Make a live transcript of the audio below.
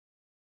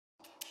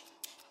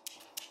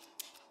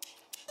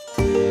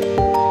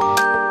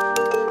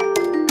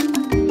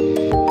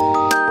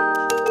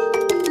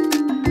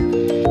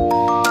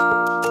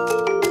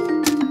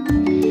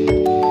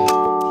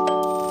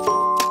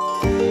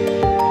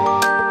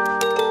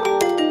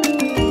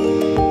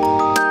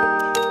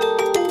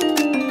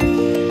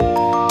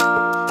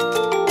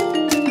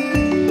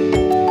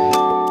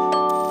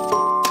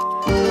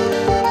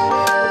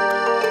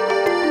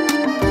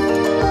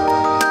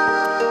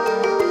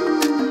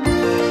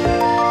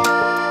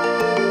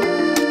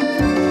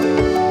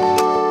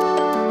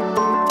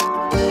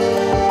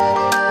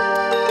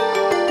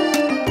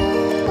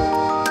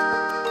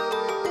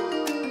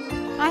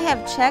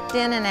checked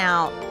in and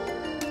out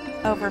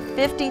over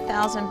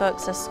 50,000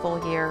 books a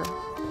school year.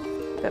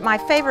 But my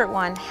favorite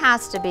one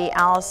has to be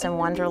Alice in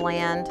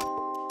Wonderland.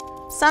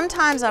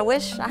 Sometimes I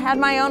wish I had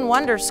my own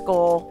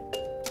Wonderschool.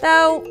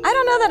 Though, I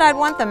don't know that I'd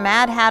want the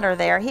Mad Hatter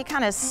there. He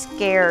kind of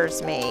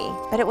scares me.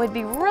 But it would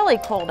be really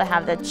cool to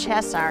have the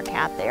Cheshire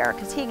Cat there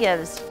because he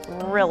gives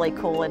really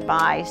cool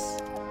advice.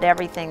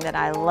 Everything that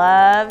I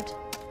loved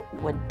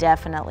would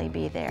definitely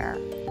be there.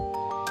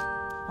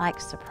 Like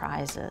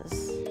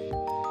surprises.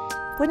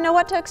 Wouldn't know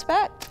what to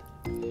expect.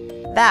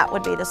 That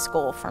would be the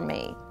school for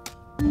me.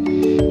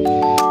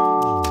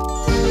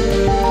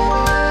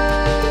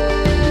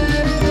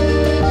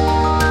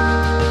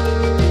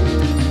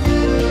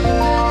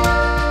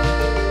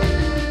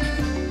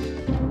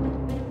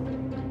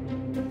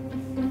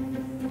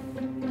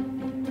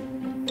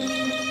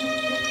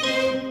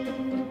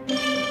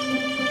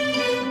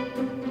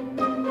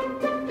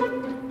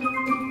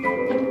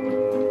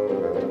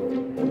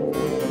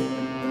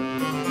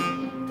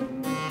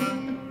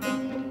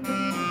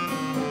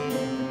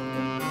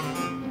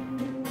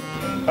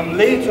 I'm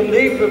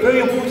late for a very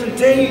important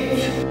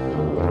date.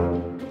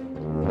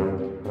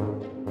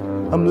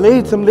 I'm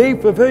late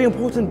for a very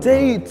important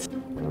date.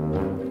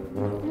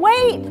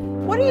 Wait,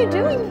 what are you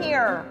doing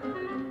here?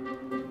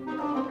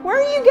 Where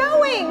are you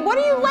going? What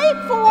are you late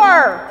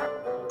for?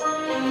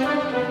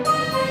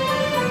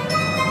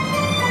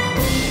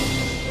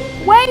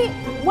 Wait,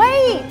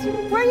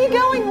 where are you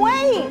going?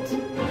 Wait.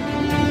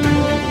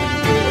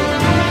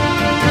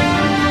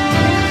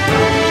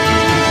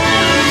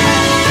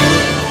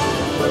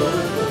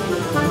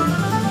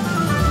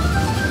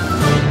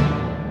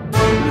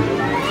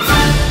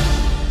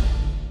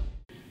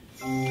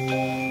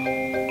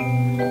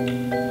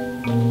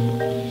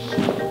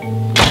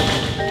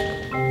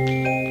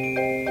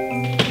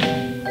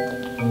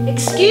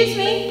 Excuse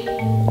me?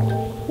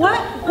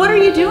 What are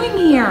you doing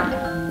here?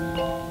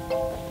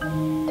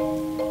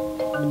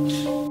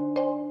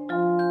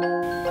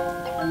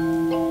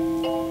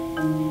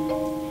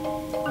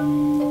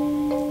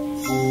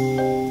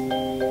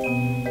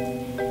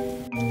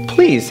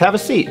 Please, have a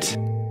seat.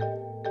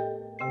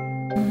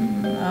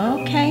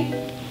 Okay.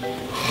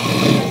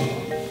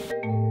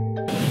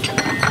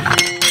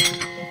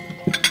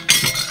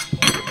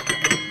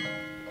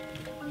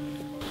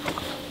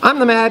 I'm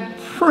the mad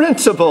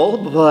principal,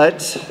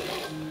 but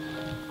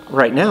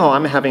right now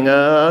I'm having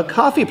a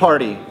coffee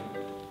party.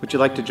 Would you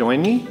like to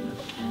join me?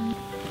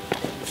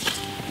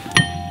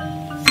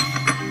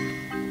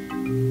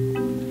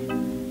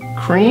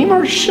 Cream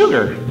or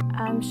sugar?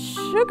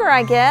 Sugar,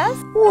 I guess.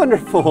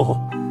 Wonderful.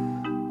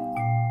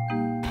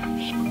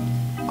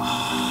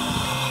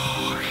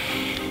 Oh,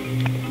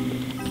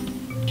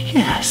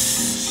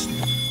 yes.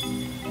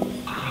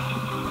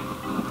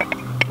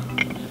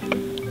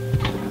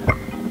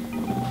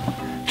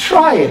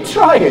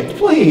 Try it,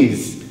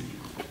 please.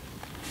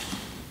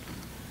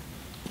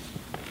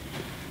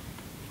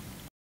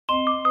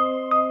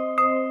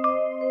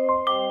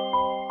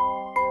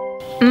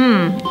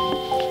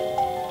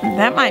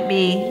 That might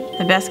be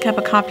the best cup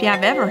of coffee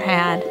I've ever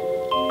had.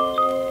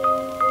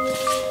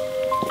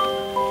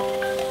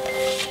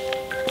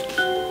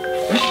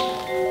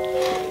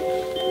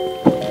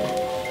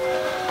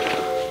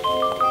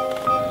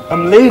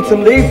 I'm late for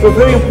a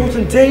very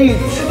important date.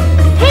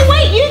 Hey,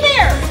 wait, you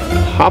there!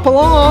 Hop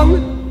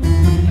along.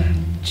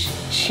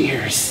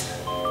 Cheers.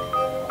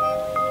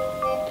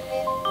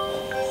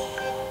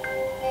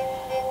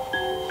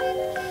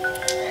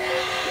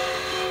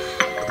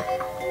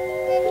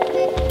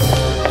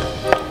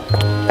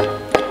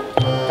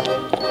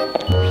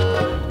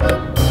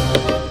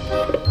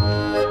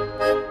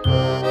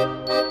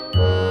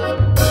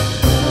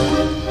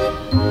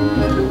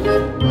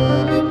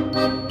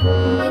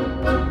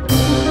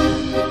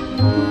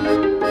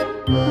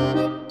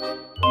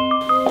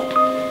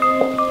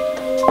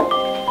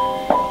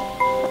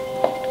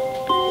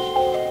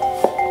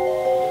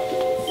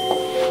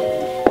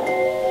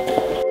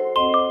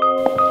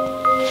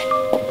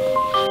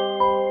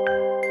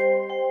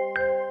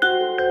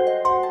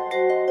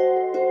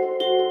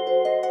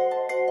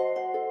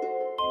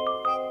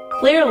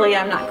 Clearly,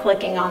 I'm not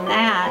clicking on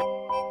that.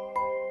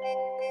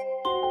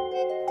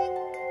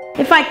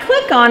 If I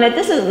click on it,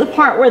 this is the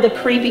part where the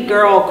creepy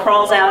girl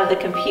crawls out of the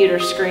computer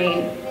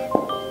screen.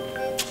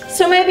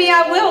 So maybe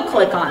I will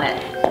click on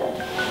it.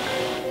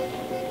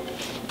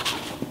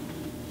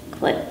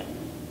 Click.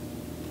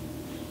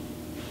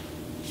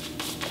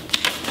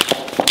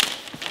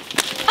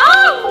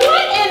 Oh,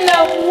 what in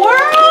the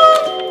world?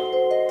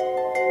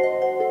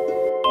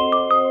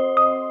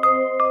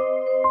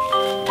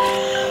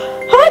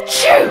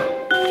 Achoo!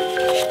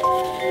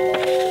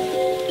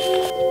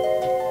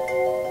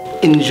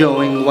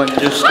 Enjoying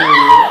Wonderschool.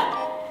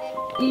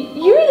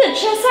 You're the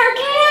Cheshire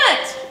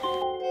Cat!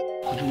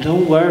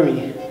 Don't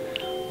worry,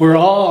 we're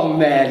all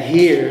mad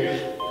here.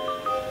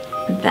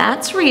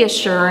 That's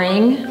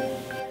reassuring.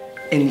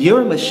 And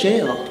you're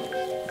Michelle,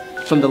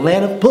 from the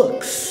land of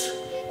books.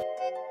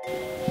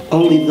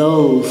 Only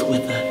those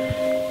with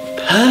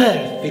a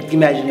perfect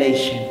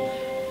imagination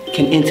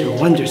can enter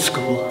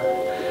Wonderschool.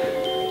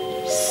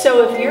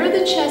 So if you're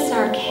the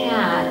Cheshire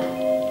Cat,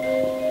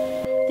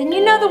 then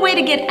you know the way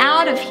to get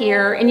out of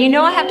here, and you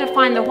know I have to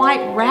find the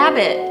White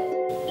Rabbit.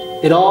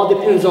 It all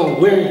depends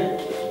on where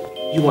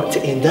you want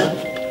to end up.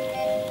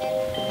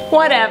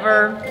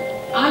 Whatever.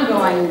 I'm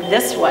going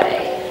this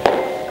way.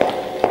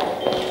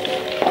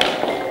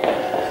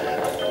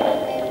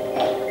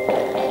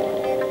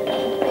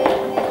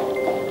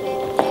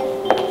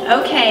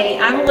 Okay,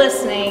 I'm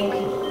listening.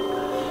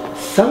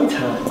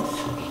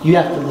 Sometimes you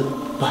have to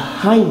look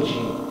behind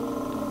you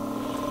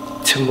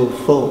to move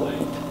forward.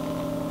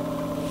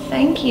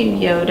 Thank you,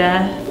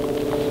 Yoda.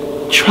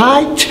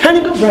 Try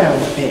turning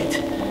around a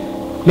bit.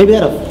 Maybe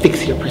that'll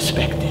fix your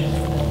perspective.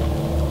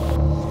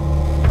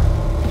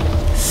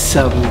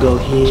 Some go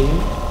here,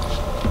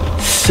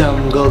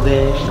 some go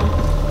there,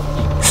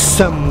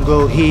 some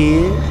go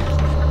here,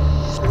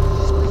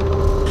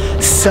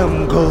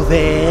 some go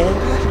there.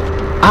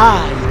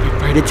 I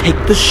prefer to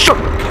take the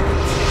shortcut.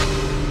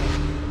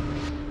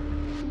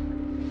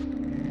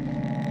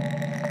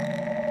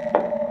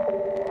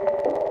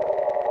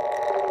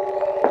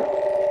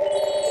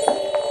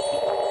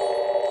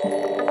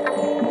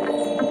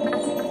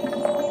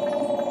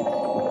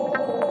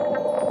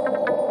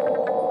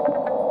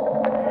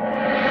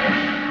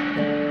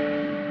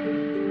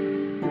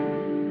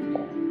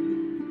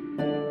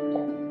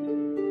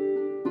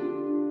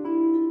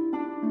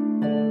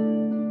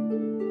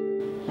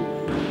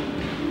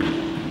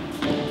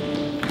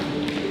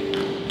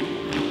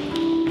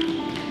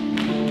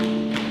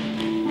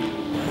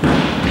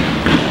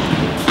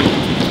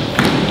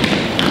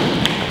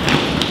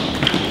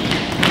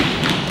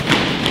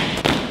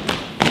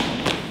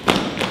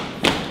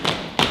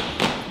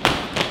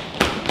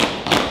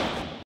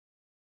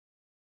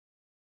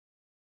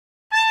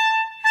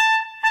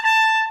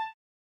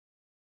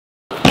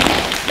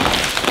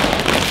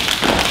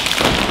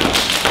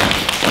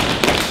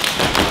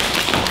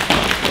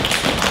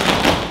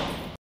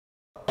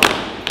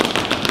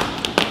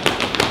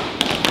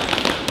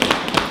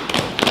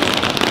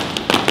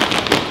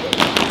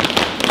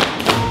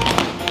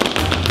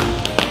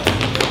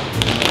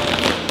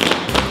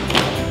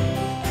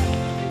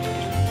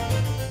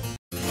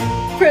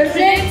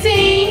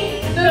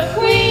 Presenting the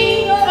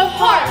Queen of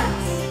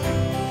Hearts.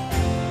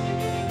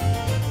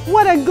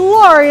 What a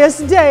glorious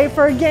day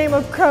for a game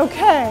of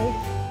croquet.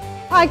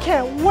 I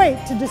can't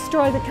wait to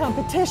destroy the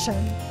competition.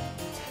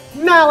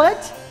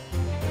 Mallet.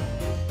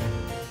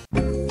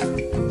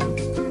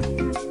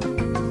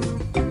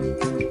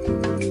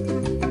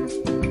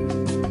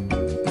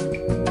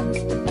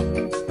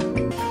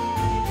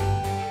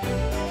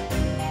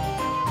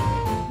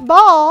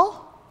 Ball.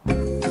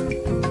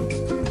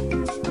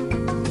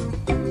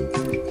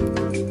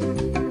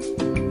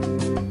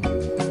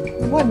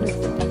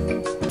 Wonderful.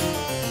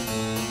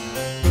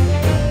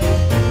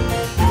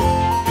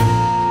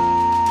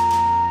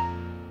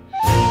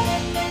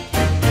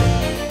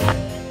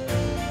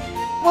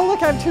 Oh,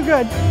 look, I'm too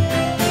good.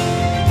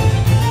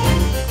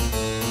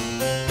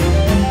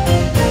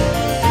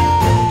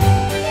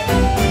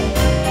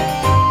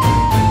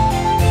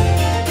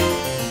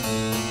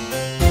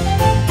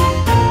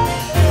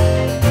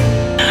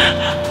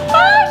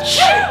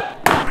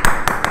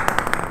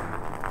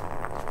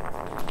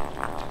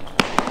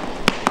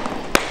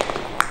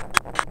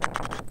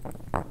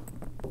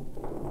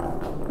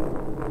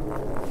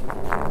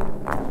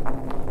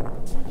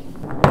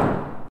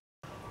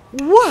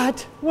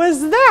 What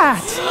was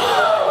that?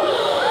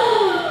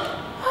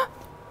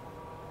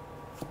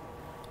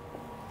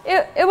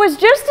 It was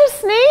just a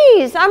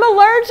sneeze. I'm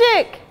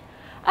allergic.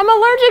 I'm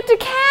allergic to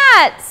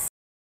cats.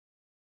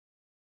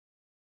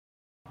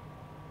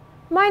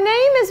 My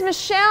name is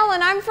Michelle,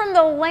 and I'm from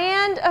the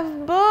land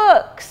of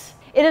books.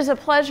 It is a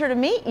pleasure to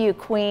meet you,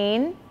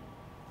 Queen.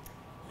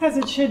 As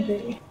it should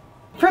be.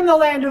 From the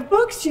land of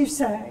books, you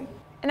say?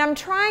 And I'm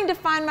trying to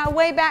find my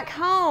way back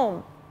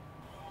home.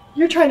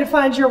 You're trying to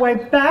find your way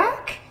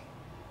back?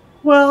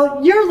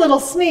 Well, your little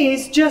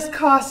sneeze just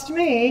cost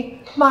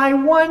me my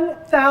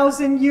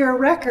 1,000-year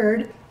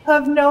record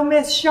of no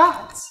missed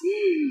shots.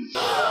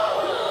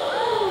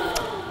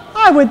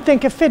 I would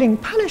think a fitting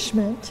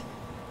punishment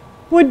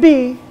would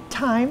be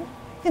time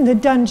in the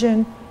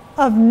dungeon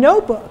of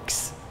no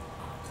books.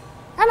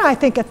 And I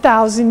think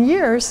 1,000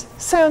 years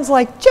sounds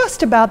like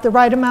just about the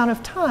right amount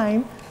of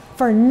time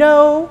for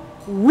no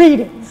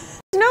reading.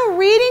 No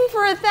reading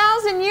for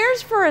 1,000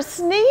 years for a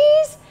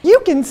sneeze? You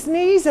can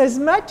sneeze as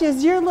much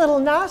as your little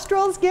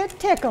nostrils get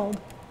tickled.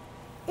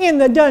 In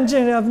the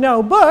dungeon of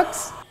no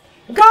books,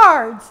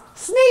 guards,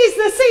 seize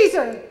the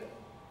sneezer.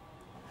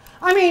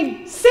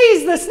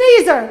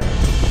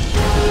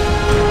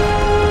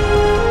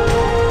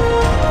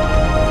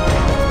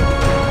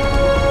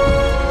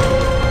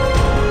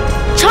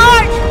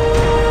 Charge!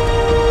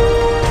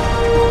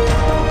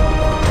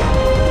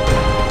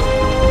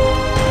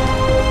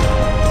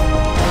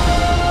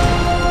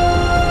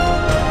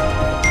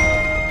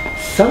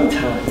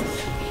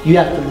 Sometimes you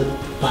have to look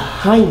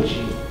behind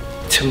you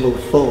to move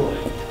forward.